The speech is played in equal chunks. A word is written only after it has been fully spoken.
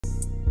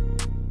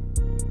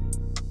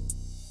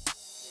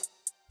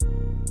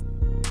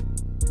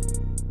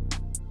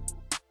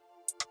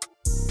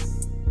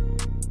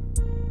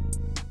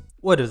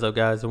What is up,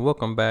 guys, and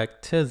welcome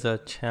back to the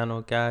channel,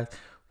 guys.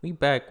 We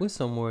back with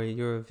some more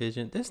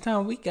Eurovision. This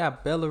time we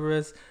got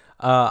Belarus.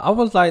 I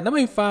was like, let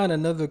me find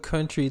another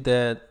country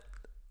that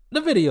the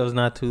video is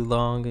not too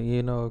long,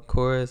 you know, of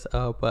course.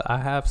 But I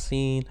have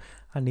seen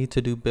I need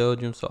to do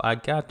Belgium, so I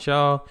got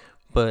y'all,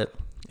 but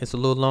it's a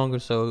little longer.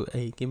 So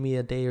hey, give me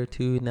a day or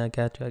two, and I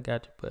got you.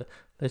 But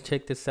let's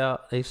check this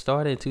out. They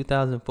started in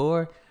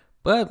 2004.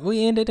 But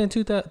we ended in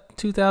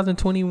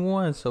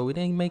 2021, so we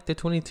didn't make the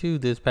 22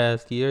 this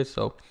past year.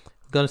 So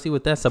we're gonna see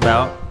what that's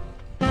about.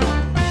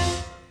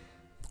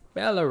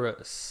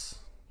 Belarus.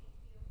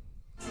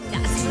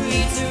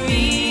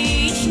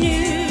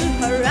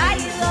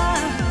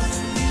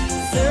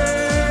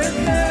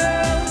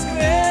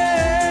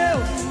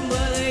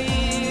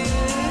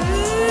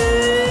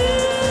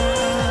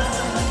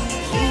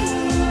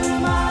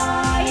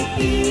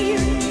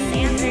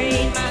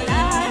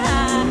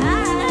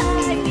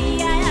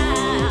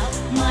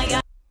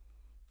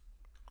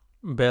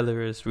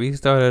 Belarus, we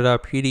started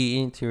out pretty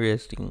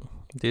interesting.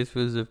 This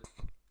was a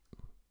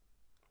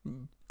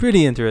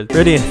pretty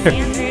interesting.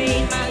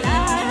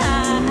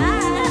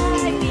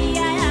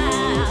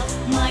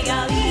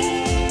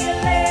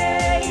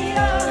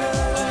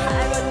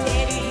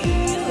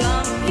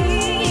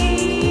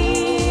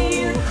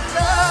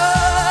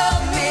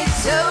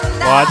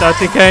 Oh, I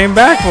thought you came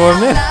back for a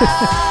minute.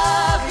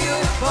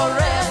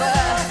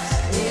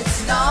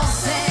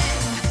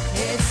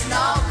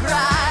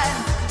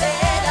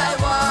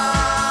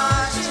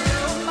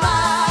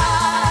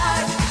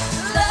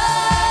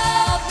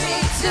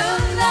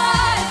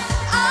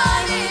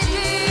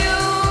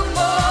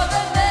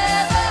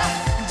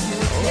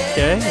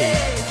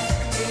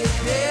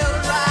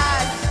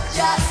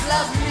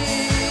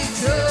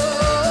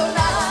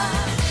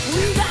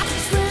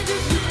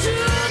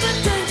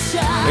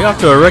 We off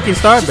to a rookie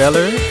start,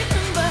 Belarus.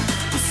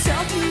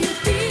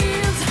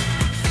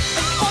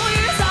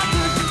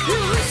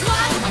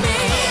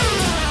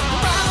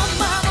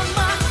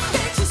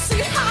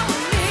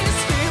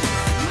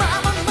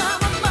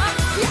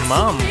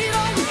 Mom.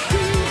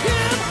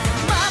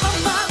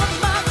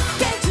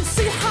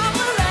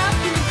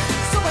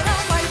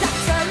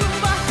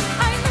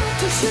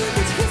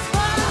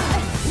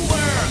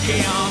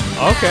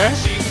 Okay.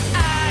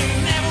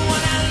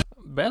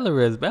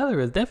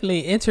 Belarus, definitely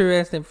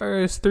interesting.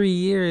 First 3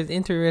 years,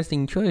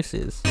 interesting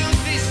choices.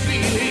 Okay.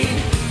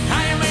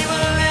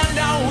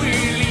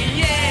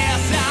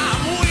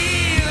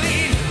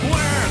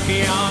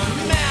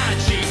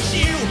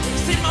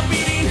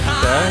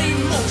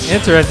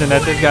 Interesting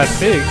that this got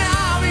 6.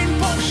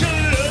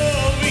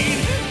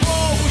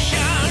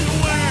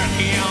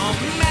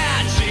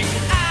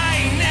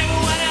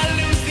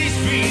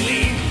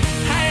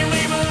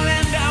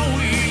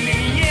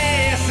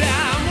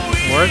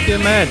 Work your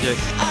magic.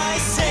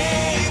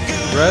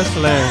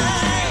 Wrestling.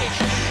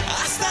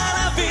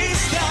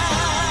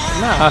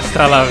 Not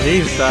hasta la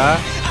vista.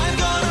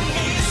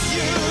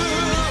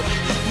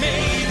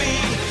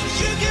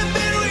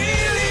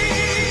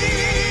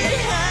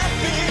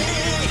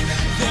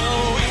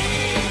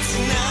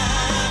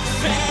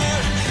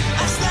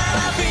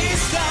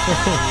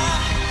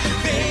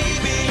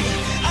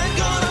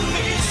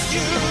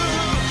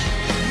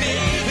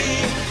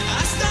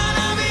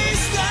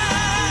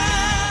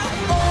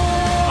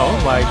 Oh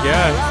my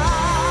God.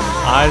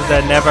 Eyes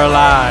that never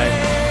lie.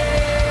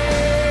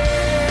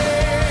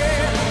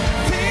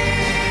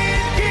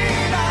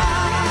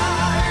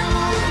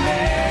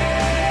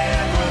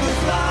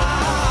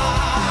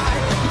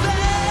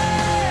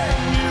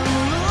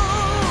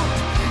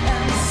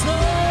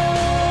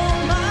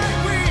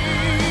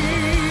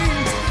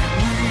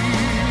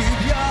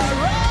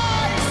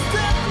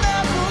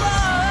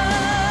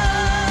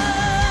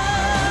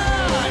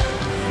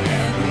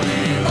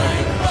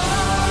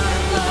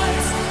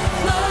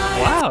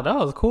 Wow, that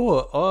was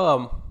cool.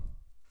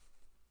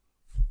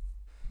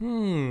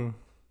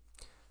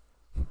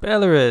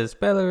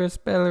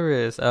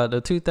 Belarus.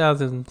 The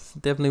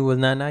 2000s definitely was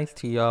not nice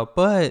to y'all,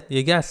 but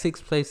you got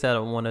 6th place out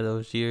of one of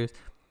those years.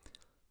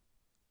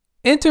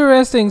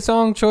 Interesting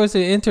song choices,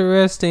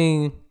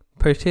 interesting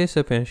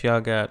participants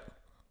y'all got.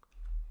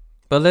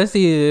 But let's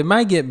see, it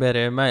might get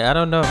better. It might, I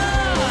don't know.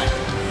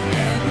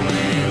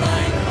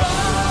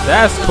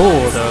 That's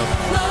cool though.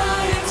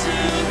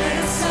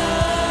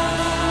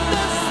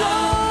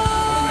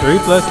 3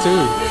 plus 2.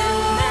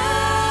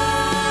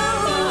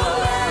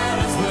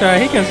 Okay,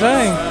 he can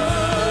sing.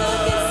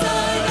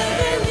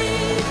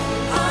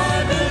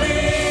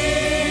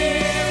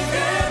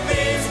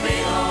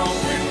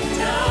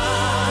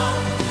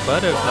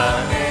 Butterfly.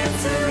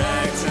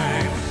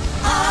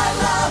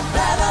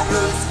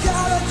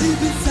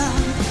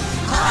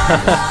 I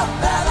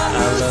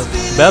love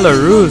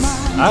Belarus.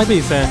 I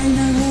be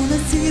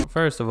saying.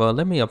 First of all,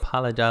 let me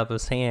apologize for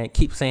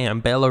keep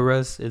saying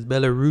Belarus. It's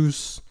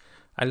Belarus.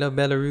 I love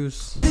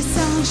Belarus. The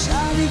sun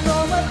shining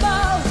from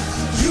above.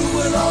 You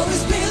will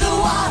always be the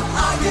one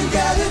I can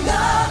get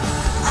enough.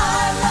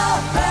 I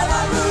love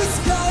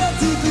Belarus, got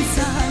deep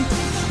inside.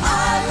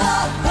 I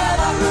love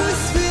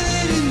Belarus, feel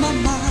it in my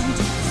mind.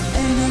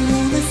 And I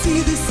wanna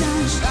see the sun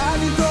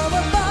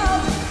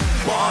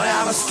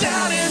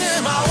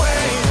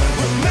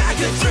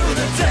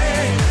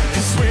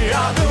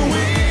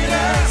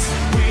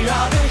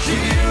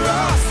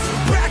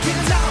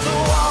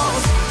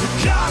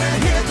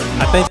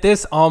think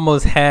this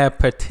almost had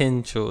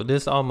potential.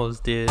 This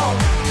almost did. We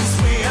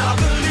are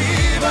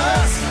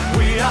believers,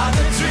 we are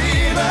the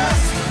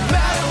dreamers. No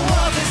matter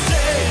what they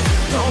say,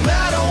 no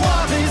matter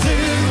what they do,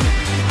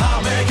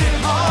 I'll make it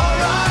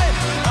alright,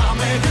 I'll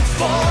make it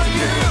for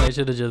you. They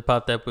should have just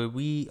popped that, but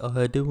we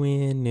are the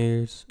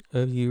winners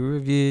of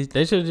Eurovision.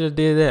 They should have just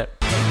did that.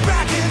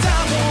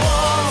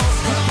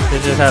 They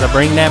just had to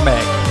bring that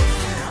back.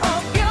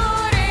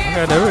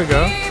 Okay, there we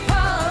go.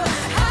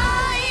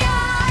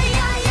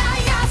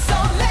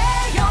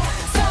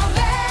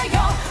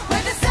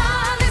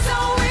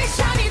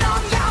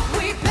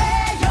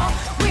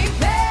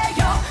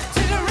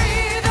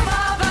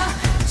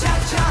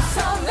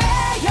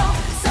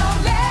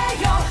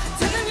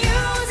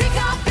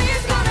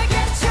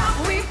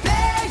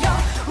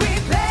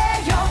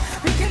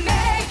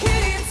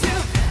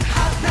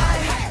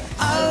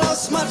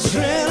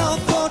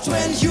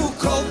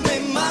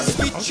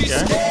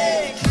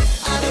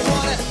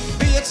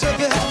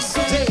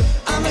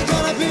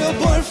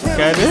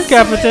 Okay, this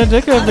got potential.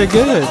 This could have been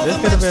good. This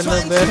could have been a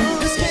little better.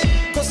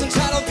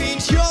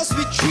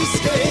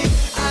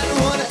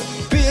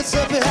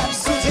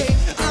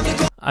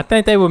 I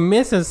think they were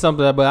missing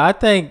something, but I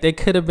think they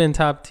could have been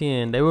top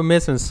 10. They were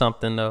missing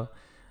something though.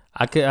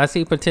 I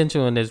see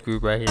potential in this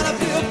group right here.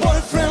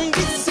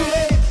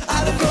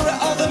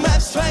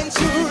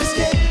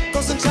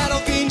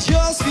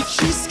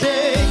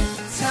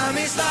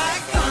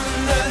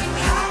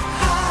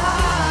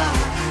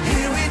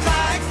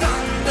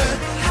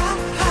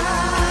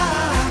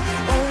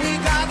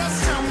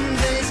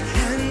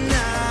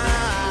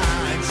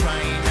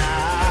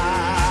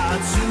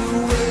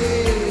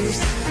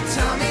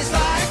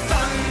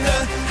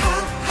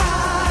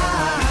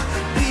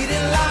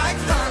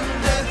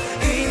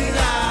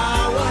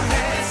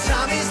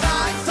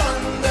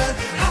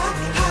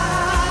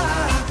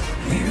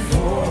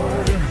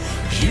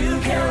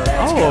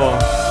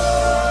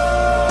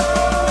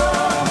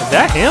 Is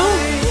that him?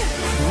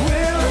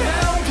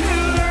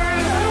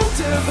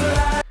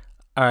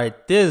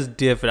 Alright, this is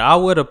different. I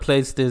would have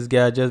placed this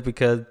guy just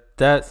because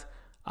that's,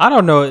 I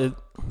don't know,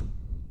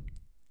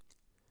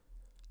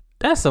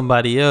 that's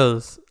somebody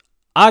else.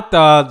 I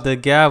thought the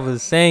guy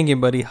was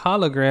singing, but he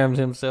holograms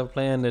himself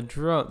playing the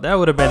drum. That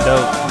would have been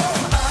dope.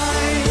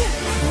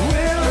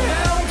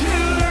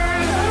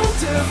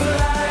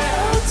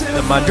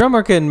 My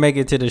drummer couldn't make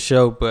it to the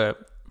show, but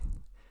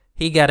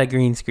he got a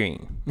green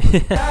screen.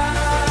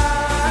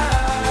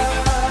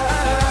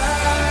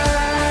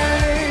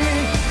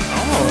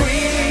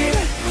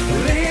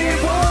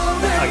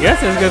 I guess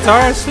his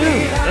guitarist too.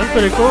 That's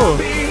pretty cool.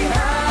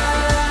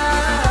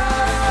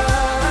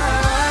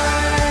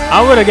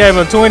 I would have gave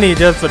him 20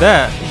 just for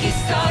that.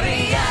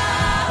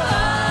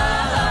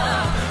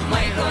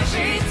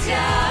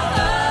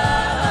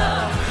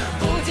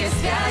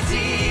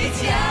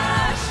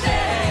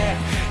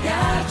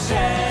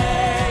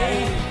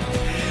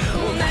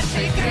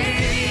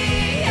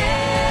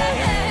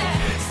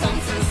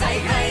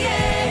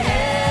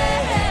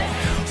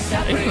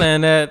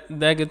 Playing that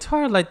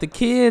guitar like the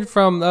kid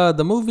from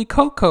the movie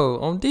Coco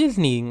on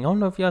Disney. I don't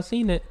know if y'all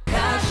seen it.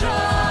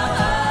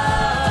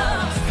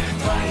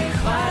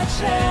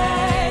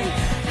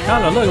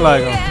 Kind of look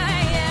like him.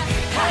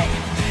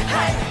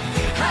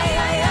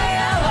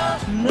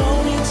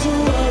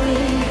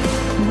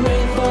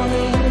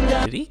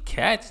 Did he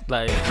catch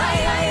like?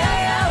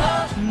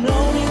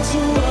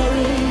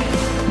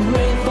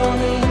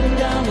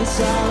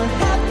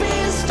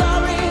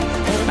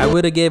 I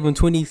would have gave him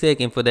 20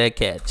 seconds for that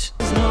catch.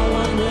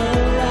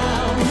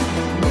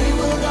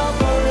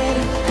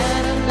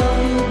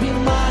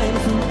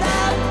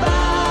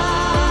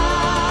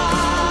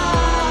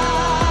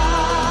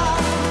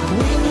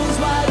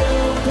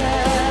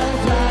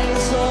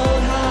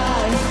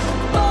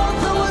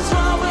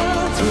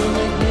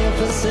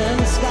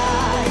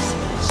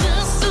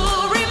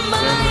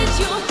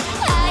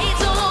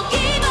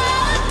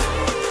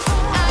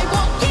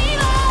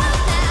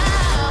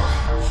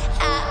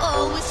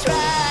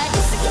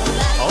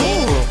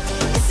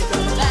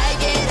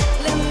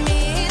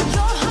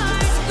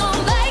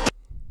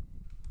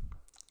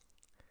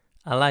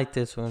 I like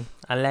this one.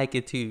 I like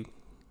it too.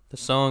 The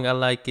song, I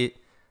like it.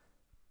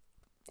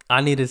 I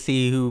need to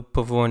see who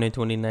performed in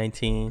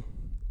 2019.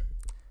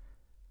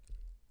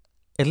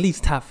 At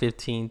least top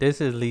 15. This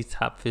is at least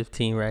top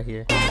 15 right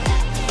here.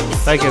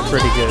 I think it's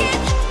pretty good.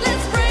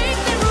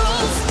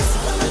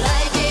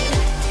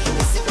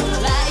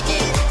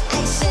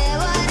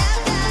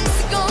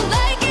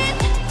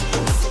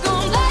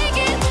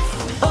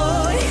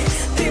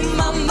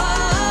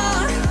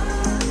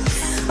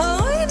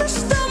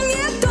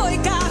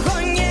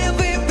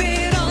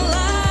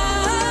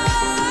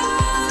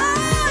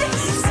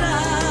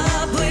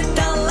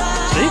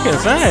 She can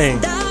sing.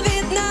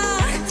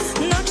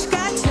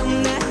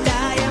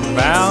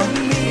 Bow.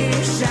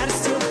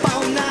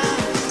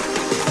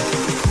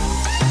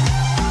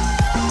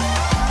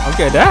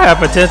 Okay, that had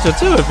potential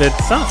too if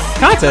it's some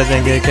contest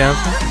didn't get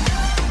canceled.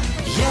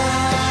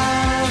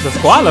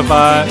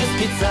 Disqualified.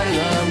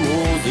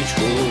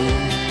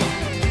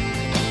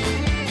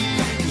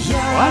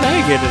 Why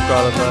they get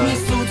disqualified?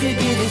 Несу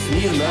тебе весь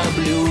мир на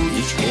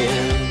блюдечке.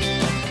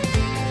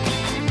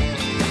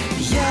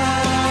 Я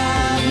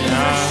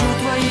превращу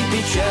твои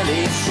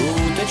печали в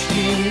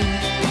шуточки.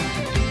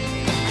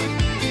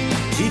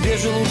 Тебе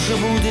же лучше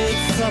будет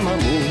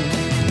самому.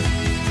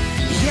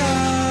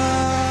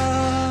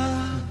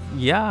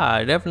 Yeah,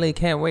 I definitely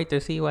can't wait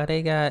to see why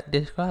they got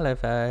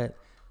disqualified.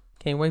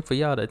 Can't wait for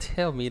y'all to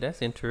tell me.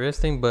 That's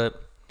interesting.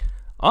 But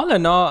all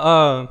in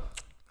all,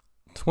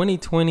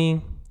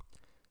 2020,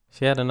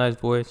 she had a nice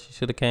voice. She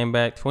should have came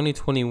back.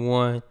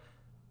 2021,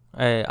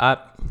 I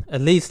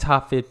at least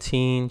top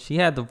 15. She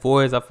had the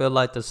voice. I feel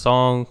like the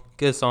song,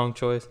 good song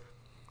choice.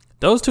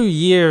 Those 2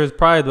 years,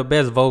 probably the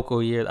best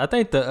vocal years. I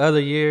think the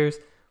other years,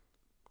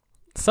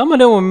 some of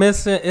them were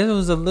missing. It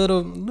was a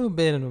little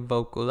bit in the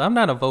vocals. I'm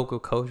not a vocal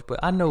coach, but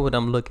I know what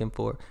I'm looking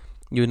for,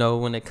 you know,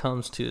 when it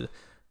comes to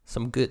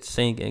some good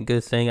singing.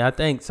 I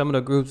think some of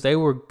the groups, they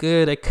were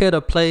good. They could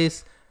have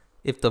placed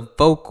if the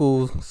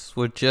vocals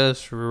were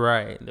just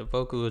right. The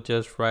vocals were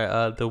just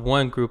right. The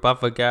one group, I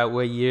forgot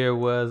what year it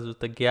was with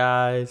the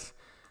guys.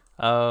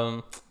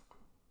 They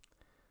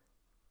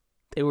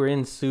were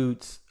in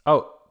suits.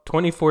 Oh,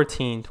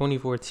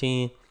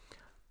 2014.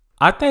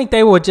 I think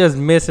they were just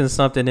missing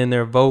something in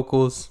their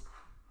vocals.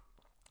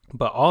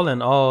 But all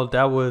in all,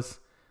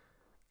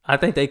 I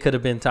think they could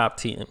have been top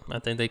 10.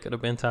 But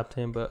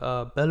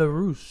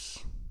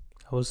Belarus,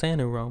 I was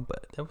saying it wrong,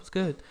 but that was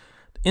good.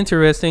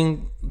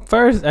 Interesting.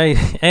 First, I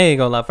ain't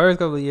gonna lie. First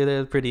couple of years, that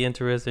was pretty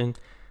interesting.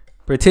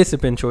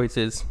 Participant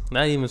choices.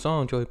 Not even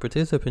song choice,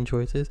 participant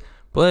choices.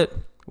 But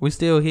we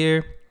still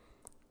here.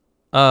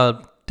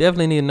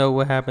 Definitely need to know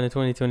what happened in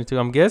 2022.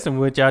 I'm guessing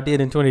what y'all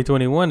did in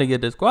 2021 to get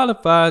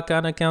disqualified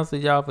kind of counts to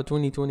y'all for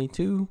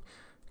 2022.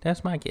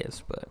 That's my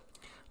guess. But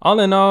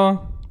all in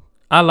all,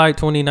 I like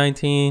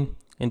 2019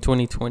 and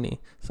 2020.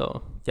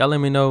 So y'all let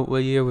me know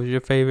what year was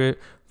your favorite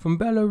from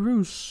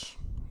Belarus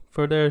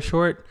for their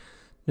short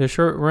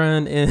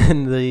run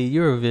in the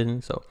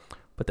Eurovision. So,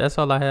 but that's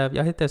all I have.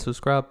 Y'all hit that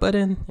subscribe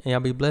button and y'all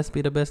be blessed,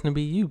 be the best, and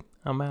be you.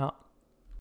 I'm out.